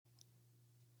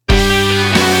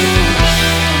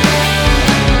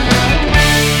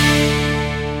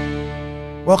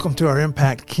Welcome to our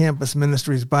Impact Campus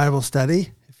Ministries Bible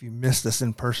study. If you missed us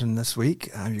in person this week,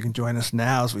 you can join us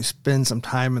now as we spend some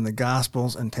time in the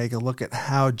Gospels and take a look at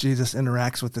how Jesus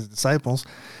interacts with his disciples.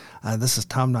 This is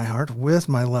Tom Neihart with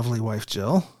my lovely wife,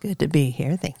 Jill. Good to be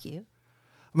here. Thank you.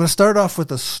 I'm going to start off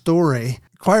with a story.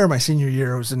 Choir my senior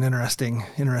year was an interesting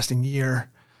year.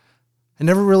 I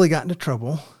never really got into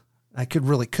trouble. I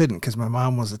couldn't because my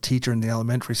mom was a teacher in the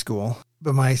elementary school.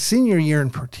 But my senior year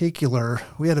in particular,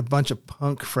 we had a bunch of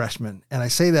punk freshmen. And I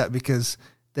say that because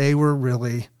they were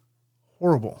really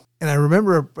horrible. And I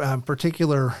remember a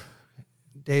particular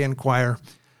day in choir,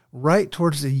 right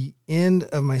towards the end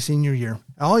of my senior year.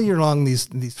 All year long,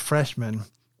 these freshmen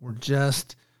were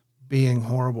just being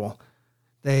horrible.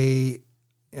 I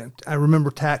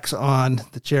remember tacks on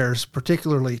the chairs,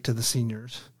 particularly to the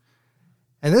seniors.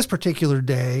 And this particular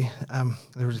day,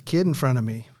 there was a kid in front of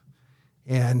me,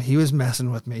 and he was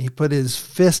messing with me. He put his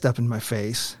fist up in my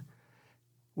face,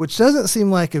 which doesn't seem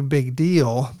like a big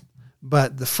deal,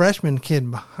 but the freshman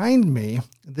kid behind me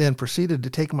then proceeded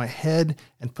to take my head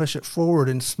and push it forward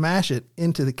and smash it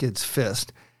into the kid's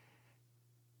fist.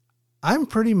 I'm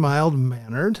pretty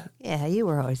mild-mannered. Yeah, you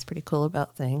were always pretty cool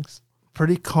about things.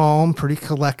 Pretty calm, pretty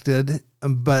collected,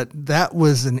 but that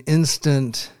was an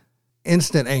instant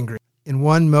anger. In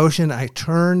one motion, I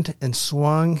turned and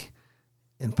swung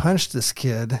and punched this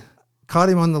kid, caught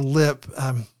him on the lip,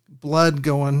 blood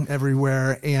going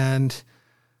everywhere, and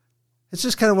it's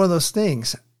just kind of one of those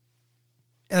things.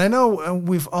 And I know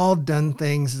we've all done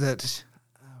things that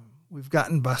we've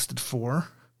gotten busted for,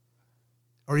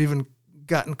 or even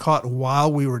gotten caught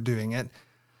while we were doing it.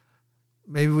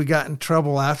 Maybe we got in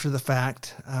trouble after the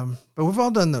fact, but we've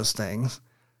all done those things.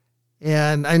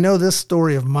 And I know this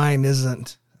story of mine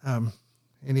isn't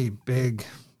any big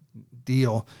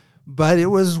deal, but it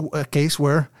was a case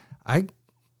where I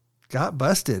got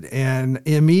busted and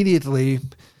immediately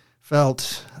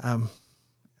felt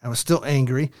I was still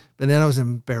angry, but then I was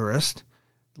embarrassed.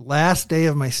 Last day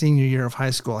of my senior year of high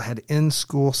school, I had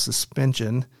in-school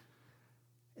suspension,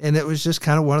 and it was just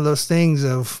kind of one of those things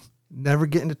of never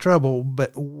get into trouble,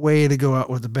 but way to go out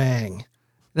with a bang.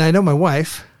 And I know my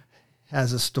wife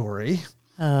has a story.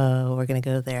 Oh, we're going to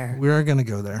go there. We are going to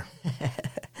go there.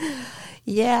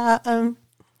 Yeah.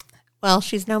 Well,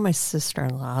 she's now my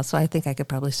sister-in-law, so I think I could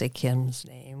probably say Kim's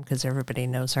name because everybody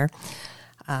knows her.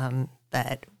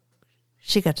 But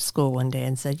she got to school one day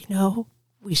and said,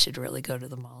 we should really go to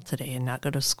the mall today and not go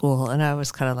to school. And I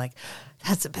was kind of like,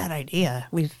 that's a bad idea.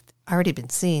 We've already been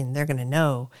seen. They're going to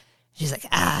know. She's like,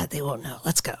 they won't know.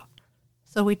 Let's go.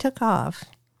 So we took off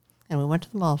and we went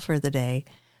to the mall for the day.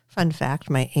 Fun fact,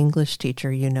 my English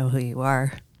teacher, you know who you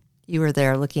are. You were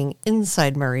there looking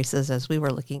inside Maurice's as we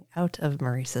were looking out of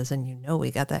Maurice's, and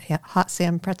we got that hot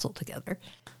Sam pretzel together.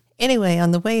 Anyway,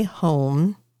 on the way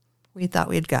home, we thought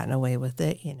we had gotten away with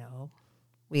it.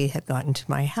 We had gotten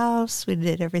to my house. We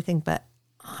did everything, but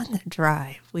on the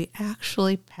drive, we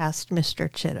actually passed Mr.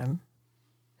 Chittum,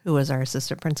 who was our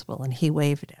assistant principal, and he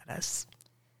waved at us.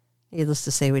 Needless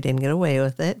to say, we didn't get away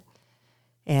with it.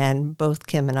 And both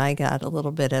Kim and I got a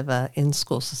little bit of a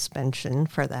in-school suspension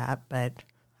for that, but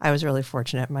I was really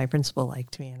fortunate. My principal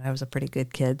liked me, and I was a pretty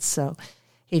good kid, so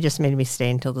he just made me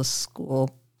stay until the school,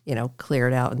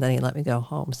 cleared out, and then he let me go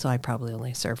home. So I probably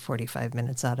only served 45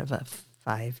 minutes out of a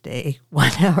 5-day,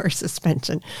 1-hour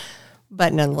suspension.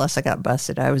 But nonetheless, I got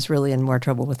busted. I was really in more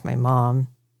trouble with my mom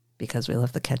because we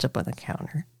left the ketchup on the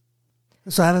counter.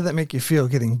 So how did that make you feel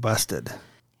getting busted?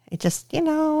 It just, you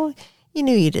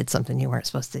knew you did something you weren't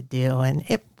supposed to do, and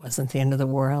it wasn't the end of the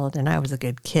world, and I was a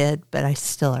good kid, but I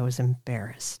was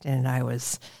embarrassed, and I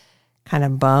was kind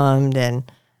of bummed,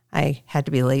 and I had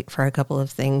to be late for a couple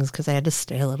of things because I had to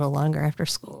stay a little longer after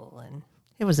school, and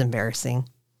it was embarrassing.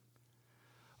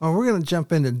 Well, we're going to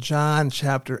jump into John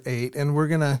chapter 8, and we're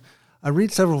going to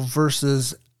read several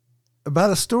verses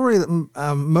about a story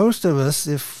that most of us,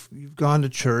 if you've gone to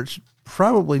church,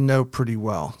 probably know pretty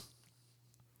well.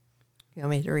 You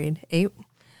want me to read 8?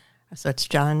 So it's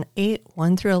John 8,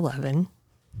 1 through 11.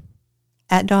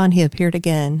 At dawn he appeared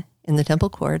again in the temple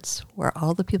courts where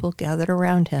all the people gathered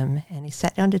around him, and he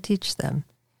sat down to teach them.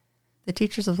 The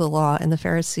teachers of the law and the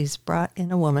Pharisees brought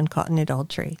in a woman caught in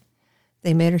adultery.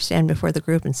 They made her stand before the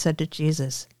group and said to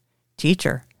Jesus,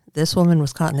 "Teacher, this woman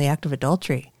was caught in the act of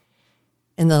adultery.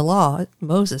 In the law,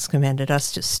 Moses commanded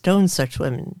us to stone such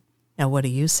women. Now what do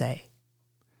you say?"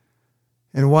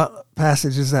 And what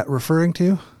passage is that referring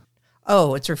to?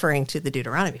 Oh, it's referring to the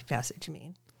Deuteronomy passage, you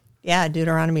mean? Yeah,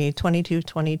 Deuteronomy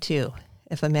 22:22.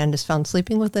 If a man is found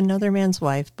sleeping with another man's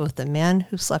wife, both the man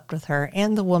who slept with her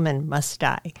and the woman must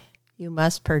die. You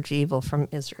must purge evil from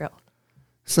Israel.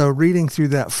 So reading through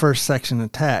that first section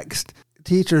of text,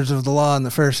 teachers of the law and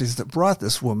the Pharisees that brought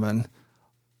this woman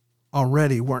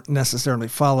already weren't necessarily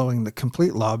following the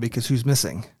complete law, because who's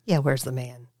missing? Yeah, where's the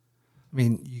man? I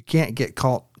mean, you can't get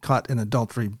caught in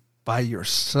adultery by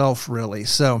yourself, really.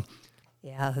 So,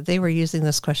 yeah, they were using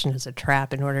this question as a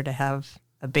trap in order to have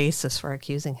a basis for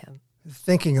accusing him.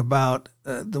 thinking about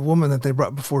the woman that they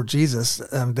brought before Jesus,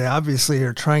 they obviously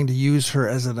are trying to use her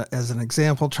as an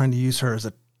example, trying to use her as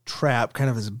a trap, kind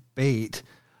of as bait.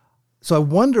 So I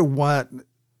wonder what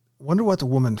the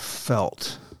woman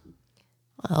felt.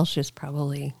 Well, she's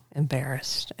probably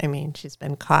embarrassed. I mean, she's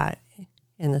been caught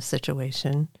in this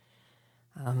situation.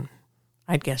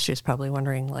 I'd guess she's probably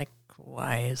wondering, like,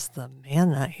 why is the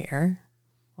man not here?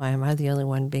 Why am I the only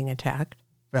one being attacked?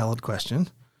 Valid question.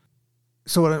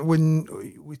 So when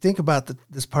we think about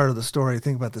this part of the story,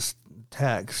 think about this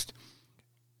text,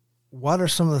 what are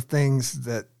some of the things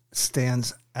that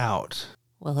stands out?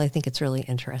 Well, I think it's really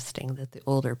interesting that the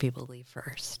older people leave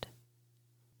first.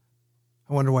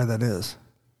 I wonder why that is.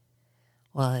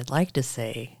 Well, I'd like to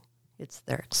say it's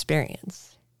their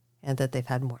experience and that they've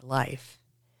had more life,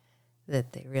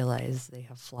 that they realize they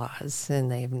have flaws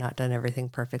and they've not done everything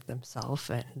perfect themselves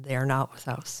and they're not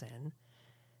without sin.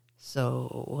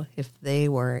 So if they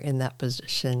were in that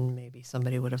position, maybe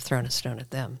somebody would have thrown a stone at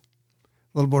them.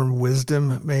 A little more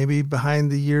wisdom maybe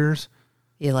behind the years.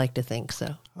 You like to think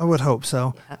so. I would hope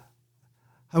so. Yeah.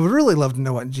 I would really love to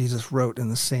know what Jesus wrote in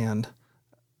the sand.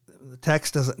 The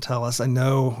text doesn't tell us. I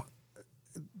know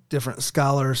different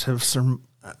scholars have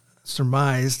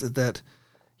surmised that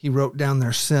he wrote down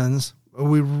their sins.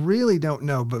 We really don't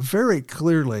know, but very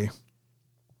clearly,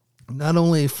 not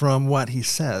only from what he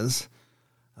says,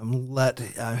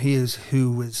 he is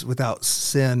who is without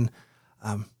sin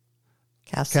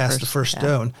cast the first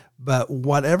stone, but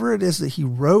whatever it is that he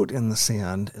wrote in the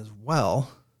sand as well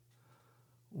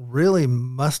really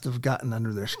must have gotten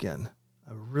under their skin.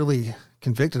 Really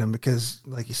convicted them because,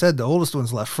 like you said, the oldest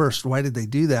ones left first. Why did they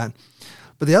do that?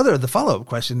 But the follow-up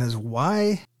question is,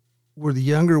 why were the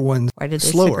younger ones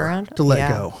slower to let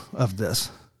go of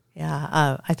this?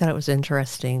 Yeah, I thought it was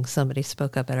interesting. Somebody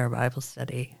spoke up at our Bible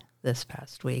study this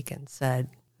past week and said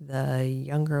the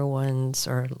younger ones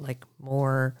are like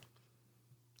more,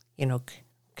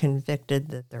 convicted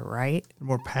that they're right.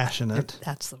 More passionate.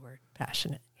 That's the word,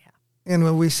 passionate, yeah. And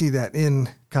when we see that in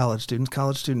college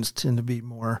students tend to be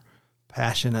more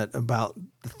passionate about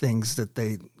the things that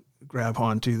they grab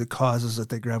onto, the causes that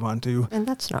they grab onto. And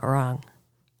that's not wrong.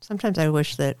 Sometimes I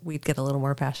wish that we'd get a little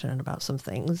more passionate about some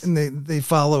things. And they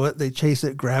follow it, they chase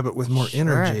it, grab it with more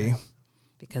energy.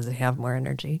 Because they have more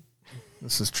energy.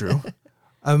 This is true.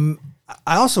 I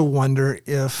also wonder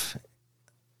if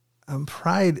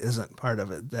pride isn't part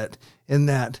of it, that in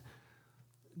that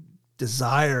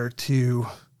desire to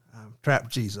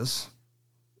trap Jesus,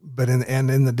 but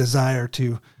in the desire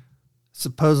to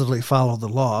supposedly follow the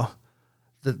law,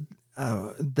 that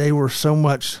they were so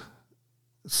much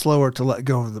slower to let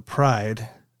go of the pride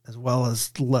as well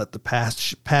as let the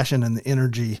passion and the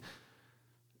energy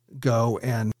go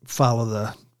and follow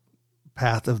the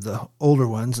path of the older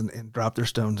ones and drop their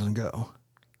stones and go.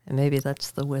 And maybe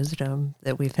that's the wisdom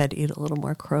that we've had to eat a little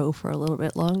more crow for a little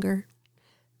bit longer,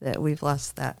 that we've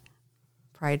lost that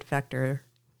pride factor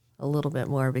a little bit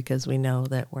more because we know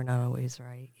that we're not always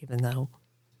right, even though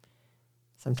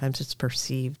sometimes it's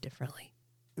perceived differently.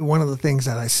 One of the things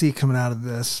that I see coming out of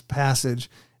this passage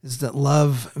is that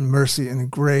love and mercy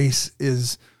and grace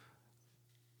is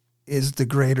the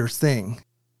greater thing.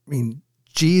 I mean,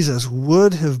 Jesus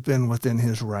would have been within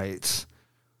his rights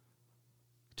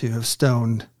to have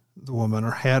stoned the woman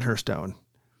or had her stoned.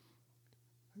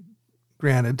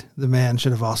 Granted, the man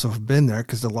should have also been there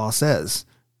because the law says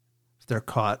if they're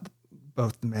caught,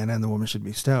 both the man and the woman should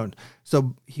be stoned.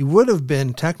 So he would have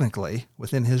been technically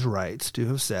within his rights to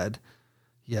have said,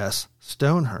 yes,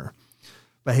 stone her.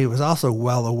 But he was also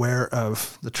well aware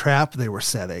of the trap they were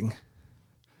setting.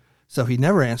 So he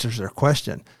never answers their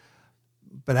question.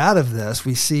 But out of this,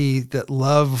 we see that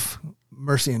love,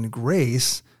 mercy, and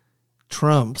grace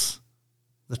trumps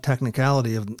the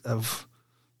technicality of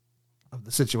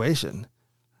the situation.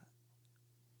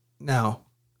 Now,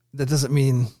 that doesn't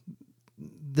mean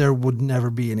there would never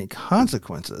be any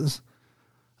consequences.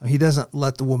 He doesn't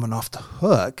let the woman off the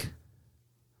hook.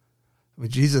 I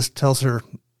mean, Jesus tells her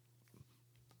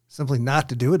simply not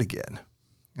to do it again.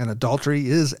 And adultery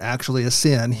is actually a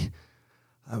sin,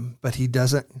 but he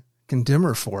doesn't condemn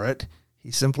her for it.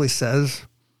 He simply says,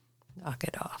 knock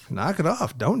it off. Knock it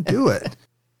off. Don't do it.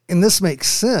 And this makes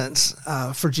sense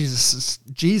for Jesus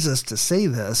to say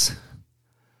this.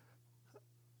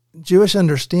 Jewish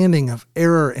understanding of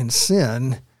error and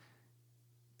sin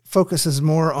focuses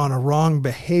more on a wrong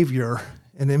behavior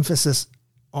and emphasis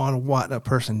on what a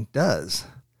person does.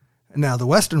 Now, the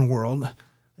Western world,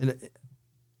 the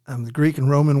Greek and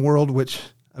Roman world, which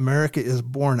America is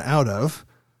born out of,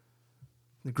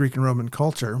 the Greek and Roman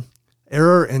culture,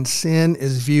 error and sin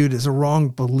is viewed as a wrong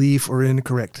belief or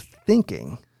incorrect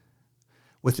thinking,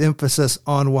 with emphasis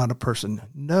on what a person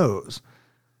knows.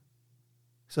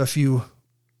 So if you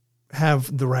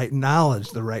have the right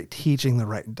knowledge, the right teaching, the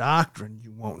right doctrine,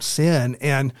 you won't sin.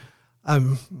 And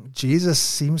Jesus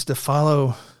seems to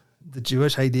follow the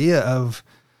Jewish idea of,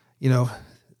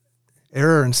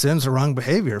 error and sin's a wrong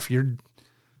behavior. If you're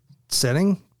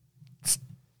sinning,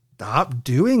 stop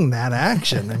doing that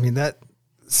action. I mean, that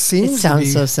seems it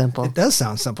sounds so simple. It does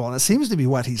sound simple, and it seems to be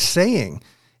what he's saying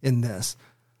in this.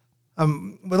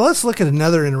 But let's look at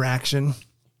another interaction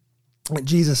that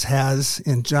Jesus has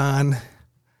in John.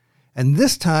 And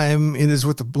this time it is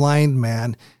with the blind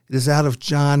man. It is out of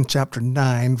John chapter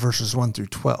 9, verses 1 through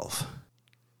 12.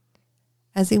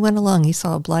 As he went along, he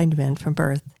saw a blind man from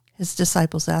birth. His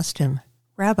disciples asked him,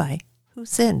 "Rabbi, who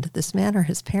sinned, this man or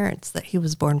his parents, that he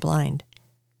was born blind?"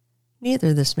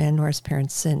 "Neither this man nor his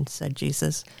parents sinned," said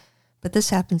Jesus, "but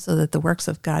this happened so that the works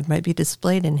of God might be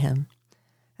displayed in him.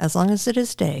 As long as it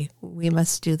is day, we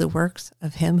must do the works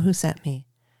of him who sent me.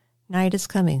 Night is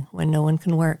coming when no one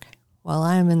can work. While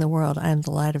I am in the world, I am the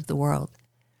light of the world."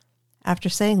 After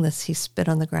saying this, he spit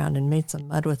on the ground and made some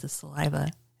mud with his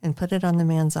saliva and put it on the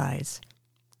man's eyes.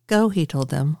 "Go," he told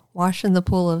them, "wash in the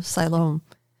pool of Siloam."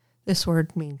 This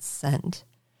word means sent.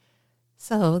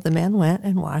 So the man went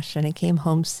and washed, and he came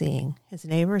home seeing. His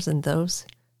neighbors and those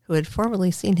who had formerly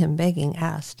seen him begging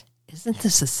asked, "Isn't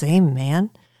this the same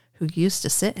man who used to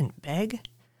sit and beg?"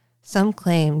 Some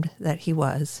claimed that he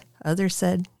was. Others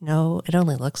said, "No, it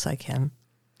only looks like him."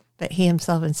 But he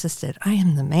himself insisted, "I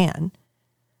am the man."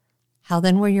 "How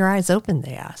then were your eyes opened?"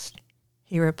 they asked.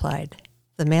 He replied,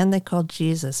 "The man they called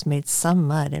Jesus made some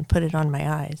mud and put it on my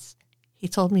eyes. He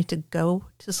told me to go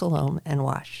to Siloam and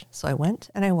wash. So I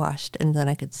went and I washed, and then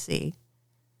I could see."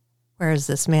 "Where is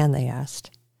this man?" they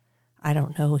asked. "I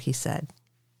don't know," he said.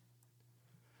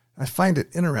 I find it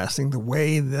interesting the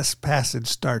way this passage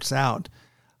starts out.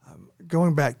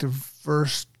 Going back to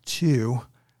verse 2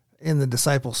 in the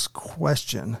disciples'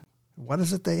 question, what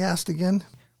is it they asked again?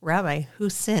 "Rabbi, who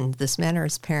sinned, this man or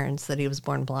his parents, that he was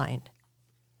born blind?"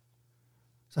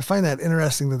 So I find that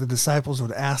interesting that the disciples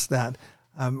would ask that.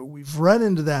 We've run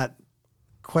into that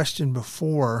question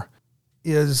before.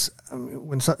 Is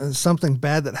when something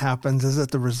bad that happens, is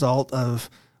it the result of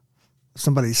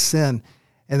somebody's sin?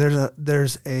 And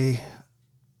there's a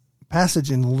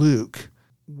passage in Luke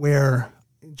where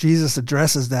Jesus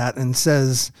addresses that and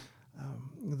says,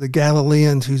 the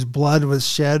Galileans whose blood was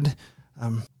shed,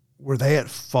 were they at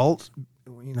fault?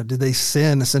 Did they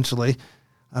sin essentially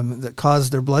that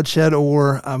caused their bloodshed,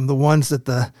 or the ones that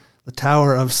the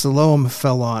Tower of Siloam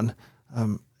fell on?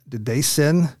 Did they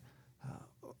sin?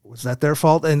 Was that their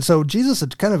fault? And so Jesus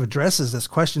kind of addresses this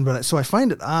question, but so I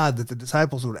find it odd that the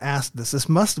disciples would ask this. This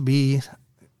must be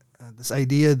this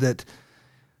idea that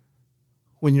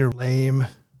when you're lame,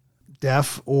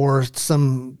 deaf, or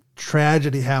some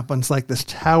tragedy happens like this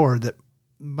tower that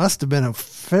must have been a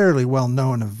fairly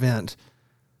well-known event.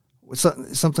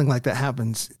 Something like that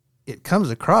happens, it comes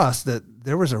across that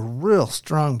there was a real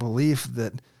strong belief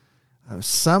that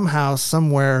somehow,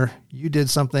 somewhere, you did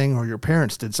something or your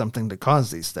parents did something to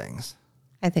cause these things.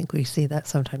 I think we see that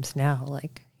sometimes now,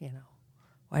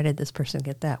 why did this person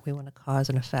get that? We want a cause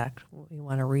and effect. We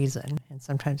want a reason. And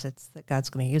sometimes it's that God's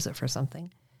going to use it for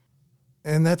something.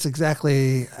 And that's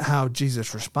exactly how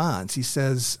Jesus responds. He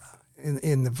says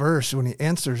in the verse, when he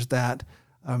answers that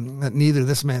neither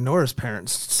this man nor his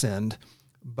parents sinned,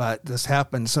 but this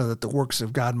happened so that the works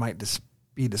of God might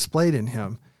be displayed in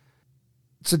him.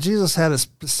 So Jesus had a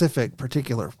specific,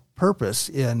 particular purpose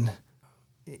in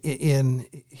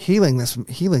healing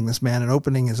this man and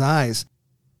opening his eyes.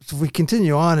 So if we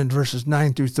continue on in verses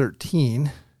 9 through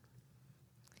 13.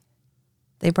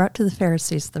 They brought to the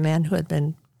Pharisees the man who had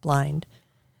been blind.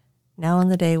 Now on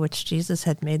the day which Jesus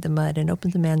had made the mud and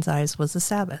opened the man's eyes was the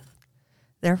Sabbath.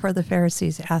 Therefore the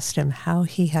Pharisees asked him how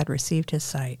he had received his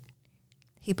sight.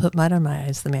 "He put mud on my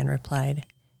eyes," the man replied,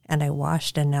 "and I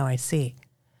washed, and now I see."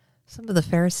 Some of the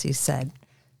Pharisees said,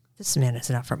 "This man is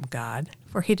not from God,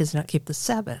 for he does not keep the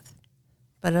Sabbath."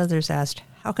 But others asked,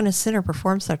 "How can a sinner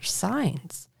perform such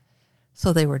signs?"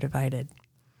 So they were divided.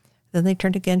 Then they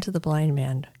turned again to the blind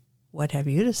man. "What have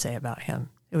you to say about him?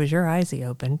 It was your eyes he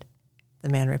opened." The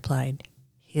man replied,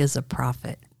 "He is a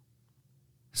prophet."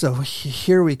 So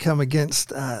here we come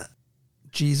against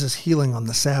Jesus healing on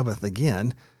the Sabbath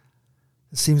again.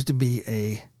 It seems to be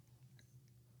a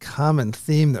common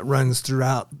theme that runs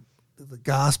throughout the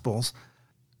Gospels.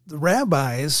 The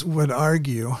rabbis would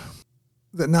argue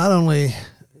that not only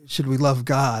should we love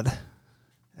God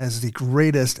as the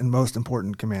greatest and most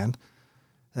important command,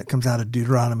 that comes out of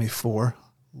Deuteronomy 4,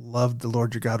 love the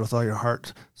Lord your God with all your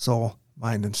heart, soul,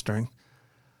 mind, and strength.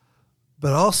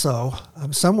 But also,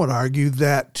 some would argue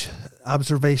that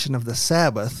observation of the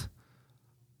Sabbath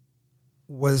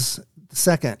was the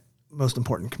second most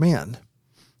important command.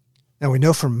 Now we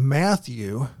know from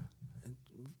Matthew,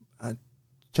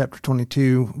 chapter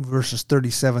 22, verses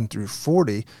 37 through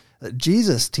 40, that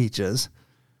Jesus teaches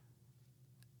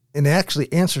and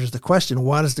actually answers the question,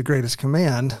 what is the greatest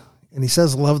command? And he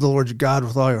says, love the Lord your God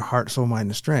with all your heart, soul, mind,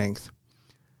 and strength.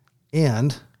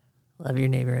 And love your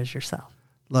neighbor as yourself.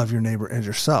 Love your neighbor as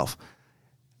yourself.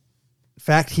 In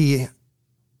fact, he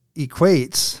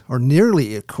equates or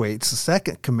nearly equates the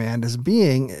second command as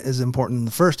being as important than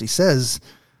the first. He says,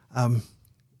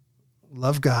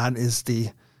 love God is the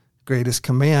greatest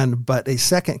command, but a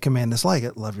second command is like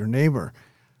it, love your neighbor.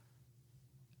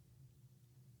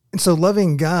 And so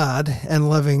loving God and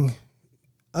loving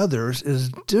others is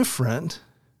different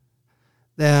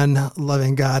than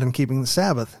loving God and keeping the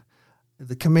Sabbath.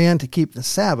 The command to keep the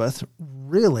Sabbath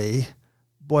really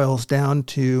boils down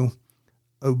to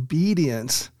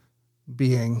obedience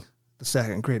being the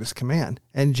second greatest command.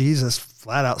 And Jesus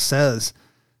flat out says,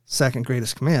 second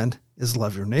greatest command is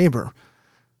love your neighbor.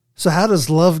 So how does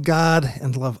love God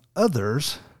and love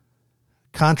others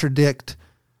contradict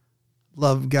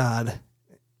love God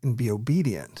and be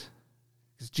obedient?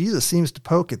 Because Jesus seems to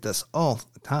poke at this all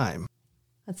the time.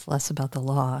 That's less about the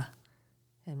law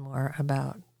and more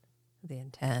about the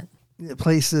intent. It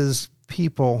places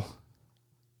people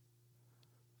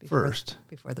first.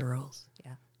 Before the rules,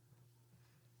 yeah.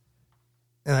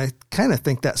 And I kind of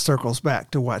think that circles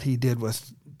back to what he did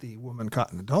with the woman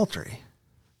caught in adultery.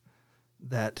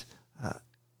 That,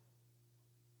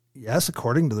 yes,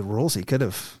 according to the rules, he could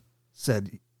have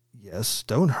said, yes,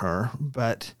 stone her,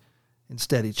 but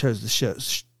instead he chose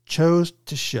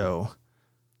to show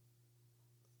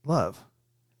love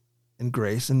and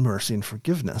grace and mercy and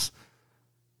forgiveness.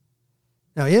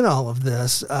 Now, in all of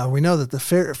this, we know that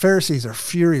the Pharisees are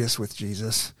furious with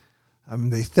Jesus.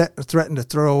 They threaten to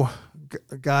throw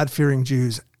God-fearing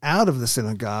Jews out of the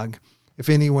synagogue if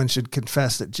anyone should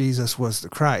confess that Jesus was the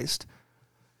Christ.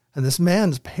 And this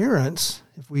man's parents,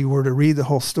 if we were to read the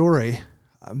whole story,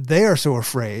 they are so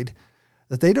afraid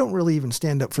that they don't really even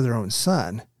stand up for their own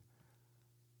son.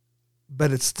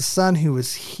 But it's the son who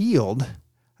is healed.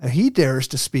 He dares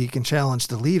to speak and challenge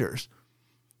the leaders.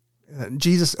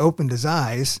 Jesus opened his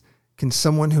eyes. Can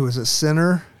someone who is a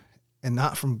sinner and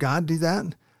not from God do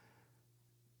that?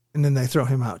 And then they throw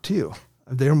him out too.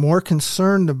 They're more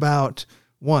concerned about,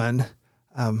 one,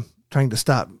 trying to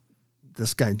stop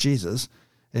this guy Jesus,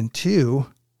 and two,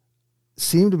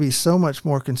 seem to be so much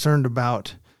more concerned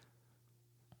about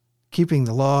keeping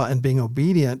the law and being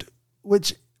obedient,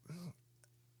 which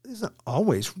isn't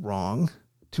always wrong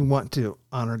to want to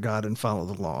honor God and follow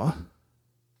the law.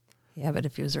 Yeah, but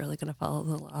if he was really going to follow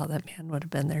the law, that man would have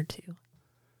been there too.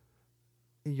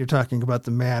 You're talking about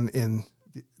the man in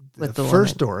the first woman.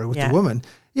 story with the woman.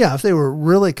 Yeah, if they were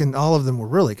really, all of them were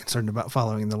really concerned about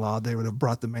following the law, they would have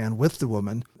brought the man with the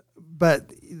woman.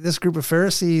 But this group of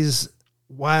Pharisees,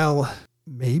 while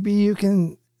maybe you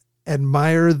can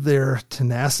admire their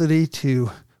tenacity to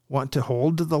want to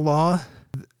hold to the law,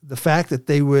 the fact that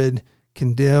they would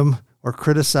condemn or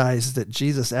criticize that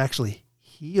Jesus actually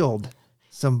healed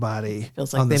somebody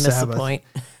feels like on the they missed Sabbath, the point.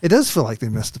 It does feel like they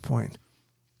missed the point.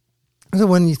 So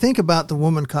when you think about the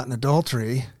woman caught in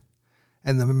adultery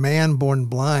and the man born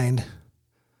blind,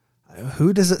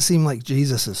 who does it seem like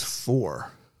Jesus is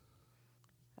for?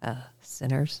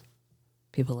 Sinners,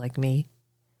 people like me,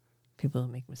 people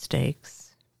who make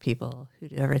mistakes, people who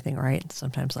do everything right and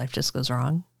sometimes life just goes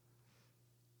wrong,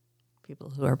 people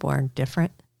who are born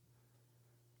different.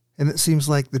 And it seems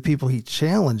like the people he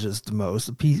challenges the most,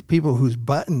 the people whose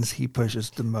buttons he pushes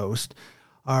the most,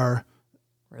 are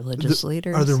religious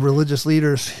leaders. Are the religious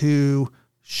leaders who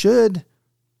should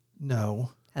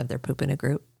know, have their poop in a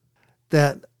group,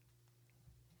 that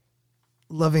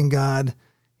loving God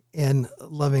and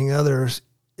loving others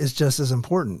is just as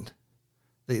important.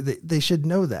 They should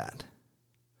know that.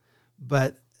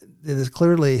 But it is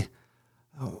clearly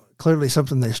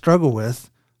something they struggle with,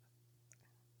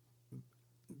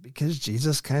 because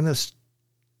Jesus kind of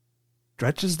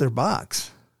stretches their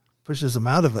box, pushes them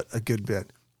out of it a good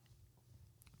bit.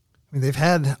 I mean, they've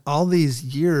had all these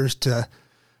years to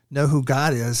know who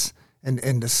God is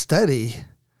and to study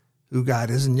who God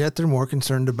is, and yet they're more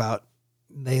concerned about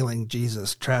nailing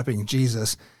Jesus, trapping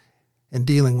Jesus, and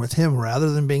dealing with him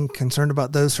rather than being concerned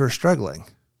about those who are struggling,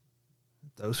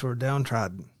 those who are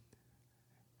downtrodden.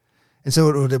 And so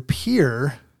it would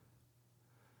appear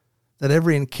that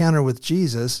every encounter with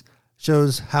Jesus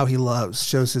shows how he loves,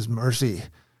 shows his mercy,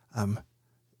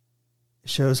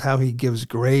 shows how he gives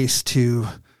grace to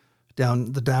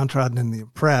the downtrodden and the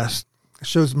oppressed,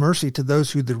 shows mercy to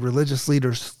those who the religious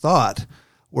leaders thought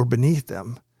were beneath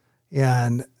them.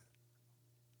 And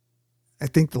I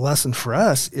think the lesson for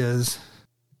us is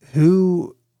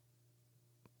who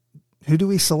do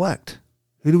we select?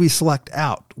 Who do we select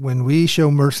out when we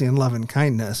show mercy and love and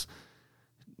kindness?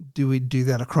 Do we do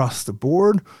that across the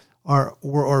board, or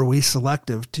are we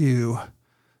selective to,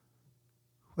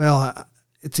 well,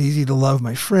 it's easy to love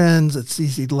my friends, it's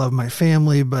easy to love my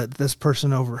family, but this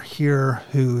person over here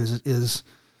who is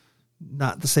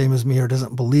not the same as me or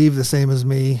doesn't believe the same as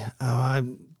me, I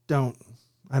don't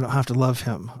have to love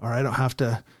him, or I don't have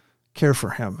to care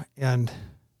for him. And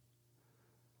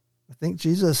I think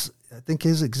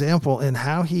his example in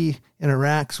how he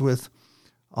interacts with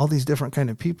all these different kind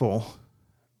of people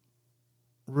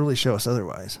really show us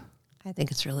otherwise. I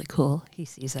think it's really cool. He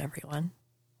sees everyone,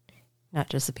 not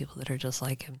just the people that are just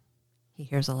like him. He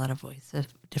hears a lot of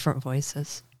different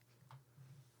voices.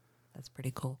 That's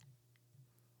pretty cool.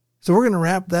 So we're going to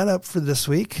wrap that up for this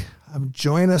week.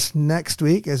 Join us next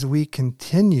week as we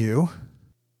continue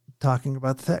talking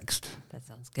about the text. That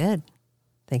sounds good.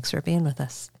 Thanks for being with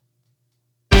us.